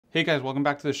Hey guys, welcome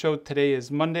back to the show. Today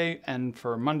is Monday, and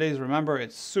for Mondays, remember,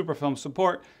 it's Super Film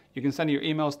Support. You can send your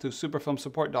emails to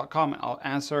superfilmsupport.com. I'll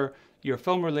answer your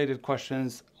film-related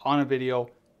questions on a video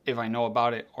if I know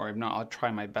about it, or if not, I'll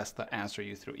try my best to answer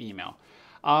you through email.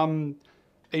 A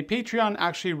Patreon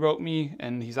actually wrote me,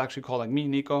 and he's actually called like me,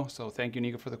 Nico, so thank you,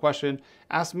 Nico, for the question.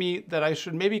 Asked me that I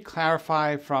should maybe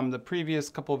clarify from the previous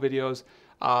couple of videos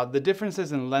the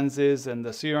differences in lenses and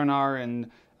the Sironar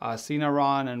and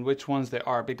Sinaron and which ones they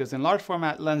are, because in large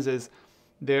format lenses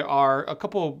there are a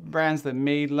couple brands that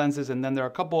made lenses, and then there are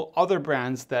a couple other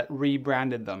brands that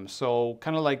rebranded them, so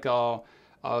kind of like a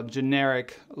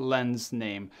generic lens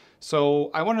name. So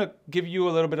I want to give you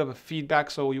a little bit of a feedback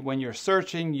so when you're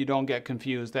searching you don't get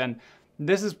confused. And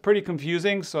this is pretty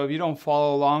confusing, so if you don't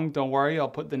follow along, don't worry, I'll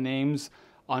put the names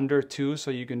under too so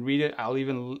you can read it. I'll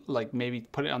even like maybe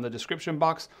put it on the description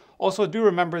box. Also, do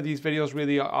remember these videos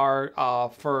really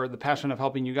are for the passion of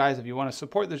helping you guys. If you want to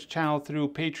support this channel through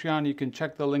Patreon, you can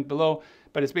check the link below,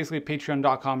 but it's basically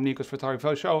patreon.com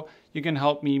Nicosphotographyshow. You can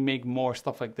help me make more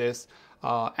stuff like this,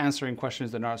 answering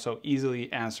questions that aren't so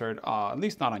easily answered, at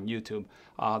least not on YouTube.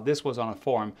 This was on a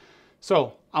forum.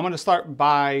 So I'm going to start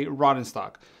by rod and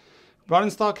stock. Rod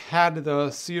and stock had the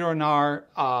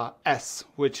Sinaron-S,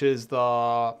 which is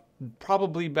the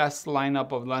probably best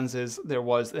lineup of lenses there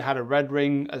was. It had a red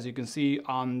ring, as you can see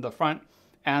on the front,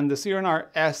 and the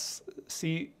Sironar-S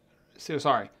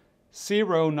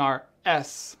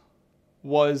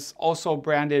was also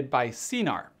branded by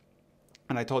Sinar.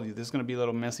 And I told you this is going to be a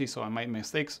little messy, so I might make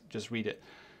mistakes. Just read it.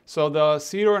 So the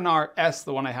Sinaron-S,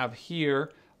 the one I have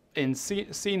here in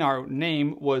Sinar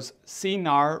name, was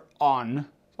Sinaron.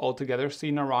 Altogether,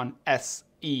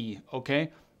 Sinaron-SE,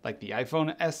 okay? Like the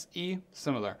iPhone SE,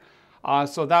 similar.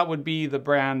 So that would be the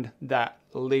brand that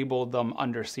labeled them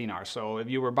under Sinar. So if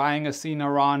you were buying a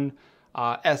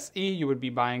Sinaron-SE, you would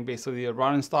be buying basically a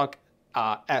rod and stock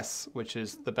S, which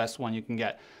is the best one you can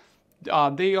get.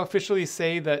 They officially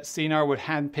say that Sinar would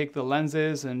handpick the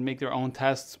lenses and make their own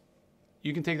tests.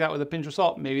 You can take that with a pinch of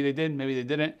salt. Maybe they did, maybe they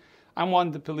didn't. I'm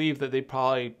one to believe that they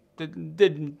probably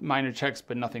did minor checks,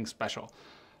 but nothing special.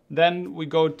 Then we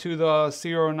go to the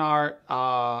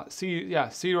Sironar-N,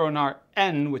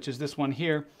 which is this one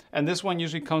here. And this one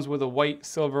usually comes with a white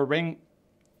silver ring.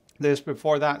 This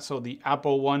before that, so the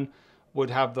Apo one would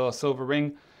have the silver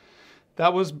ring.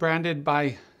 That was branded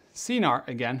by Sinar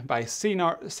again, by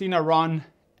Sinaron-S.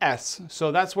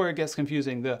 So that's where it gets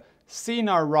confusing. The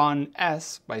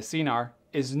Sinaron-S by Sinar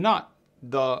is not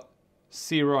the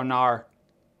Sironar-S.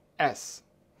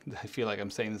 I feel like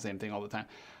I'm saying the same thing all the time.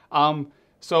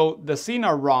 So the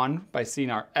Sinaron by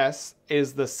Sinar-S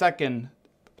is the second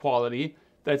quality.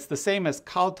 That's the same as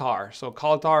Caltar. So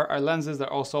Caltar are lenses that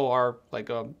also are like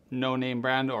a no-name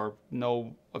brand or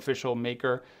no official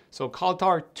maker. So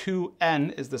Caltar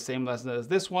 2N is the same lens as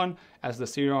this one, as the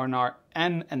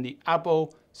Sironar-N and the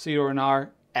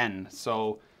Apo-Sironar-N.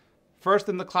 So first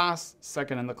in the class,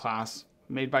 second in the class,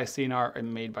 made by Sinar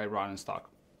and made by rod and stock.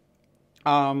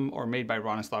 Or made by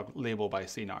rod and stock, labeled by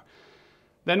Sinar.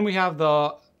 Then we have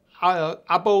the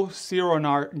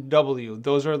Apo-Sironar-W.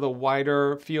 Those are the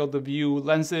wider field of view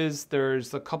lenses.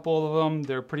 There's a couple of them.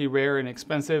 They're pretty rare and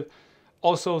expensive.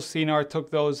 Also, Sinar took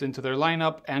those into their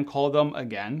lineup and called them,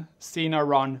 again,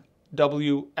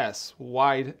 Sinaron-WS,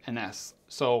 wide and S.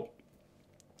 So,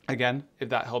 again, if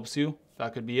that helps you,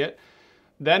 that could be it.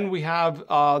 Then we have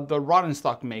the rod and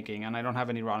stock making, and I don't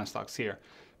have any rod and stocks here.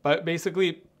 But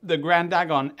basically, the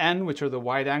Grandagon-N, which are the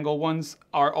wide angle ones,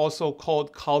 are also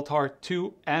called Caltar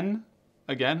 2N.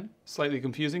 Again, slightly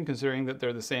confusing considering that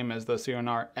they're the same as the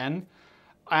Sironar-N.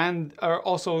 And are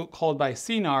also called by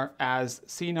Sinar as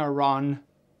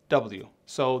Sinaron-W.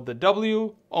 So the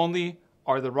W only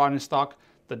are the rod and stock.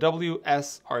 The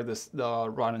WS are the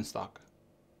rod and stock.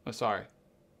 Oh, sorry.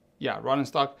 Yeah, rod and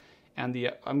stock. And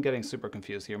I'm getting super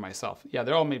confused here myself. Yeah,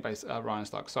 they're all made by rod and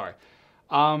stock, sorry.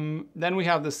 Then we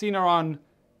have the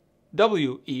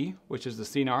Sinaron-WE, which is the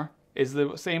Sinar, is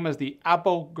the same as the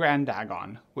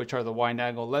Apo-Grandagon, which are the wide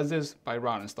angle lenses by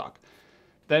rod and stock.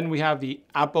 Then we have the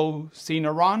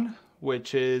Apo-Sinaron,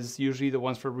 which is usually the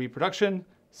ones for reproduction.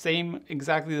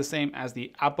 Exactly the same as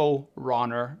the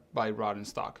Apo-Ronar by rod and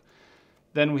stock.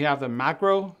 Then we have the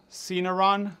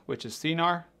Macro-Sinaron, which is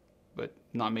Sinar, but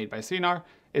not made by Sinar,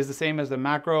 is the same as the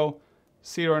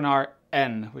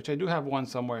Macro-Sironar-N, which I do have one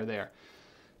somewhere there.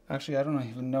 Actually, I don't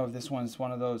even know if this one's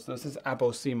one of those. This is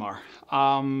Apo-Sinar.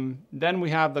 Then we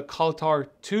have the Caltar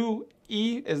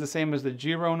 2E is the same as the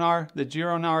Geronar. The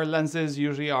Geronar lenses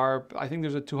usually are, I think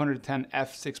there's a 210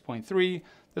 f6.3.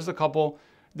 There's a couple.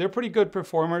 They're pretty good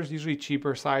performers, usually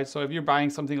cheaper side. So if you're buying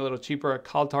something a little cheaper, a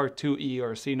Caltar 2E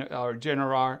or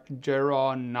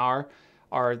Geronar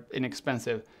are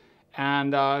inexpensive.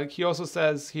 And he also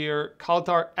says here,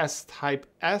 Caltar S Type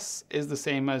S is the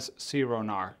same as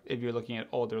Sironar if you're looking at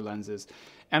older lenses.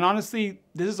 And honestly,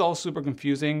 this is all super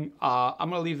confusing. I'm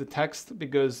gonna leave the text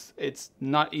because it's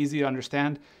not easy to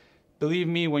understand. Believe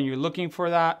me, when you're looking for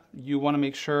that, you wanna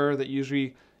make sure that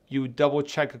usually you double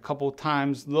check a couple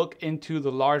times. Look into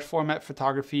the large format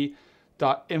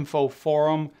photography.info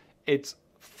forum. It's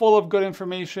full of good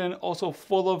information, also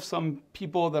full of some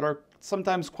people that are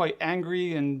sometimes quite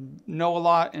angry and know a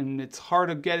lot, and it's hard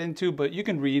to get into, but you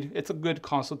can read. It's a good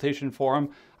consultation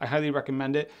forum. I highly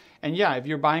recommend it. And yeah, if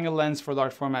you're buying a lens for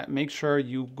large format, make sure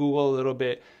you Google a little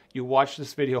bit, you watch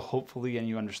this video hopefully, and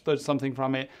you understood something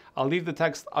from it. I'll leave the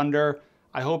text under.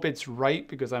 I hope it's right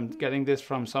because I'm getting this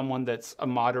from someone that's a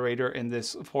moderator in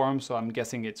this forum, so I'm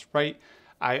guessing it's right.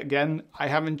 Again, I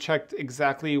haven't checked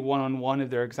exactly one-on-one if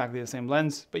they're exactly the same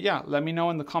lens, but yeah, let me know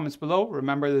in the comments below.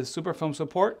 Remember, this is Superfilm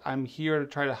Support. I'm here to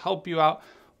try to help you out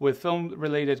with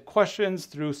film-related questions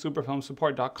through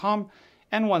superfilmsupport.com.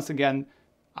 And once again,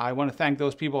 I want to thank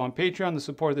those people on Patreon that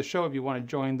support the show. If you want to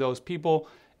join those people,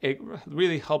 it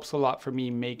really helps a lot for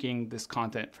me making this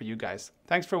content for you guys.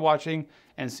 Thanks for watching,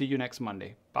 and see you next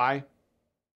Monday. Bye.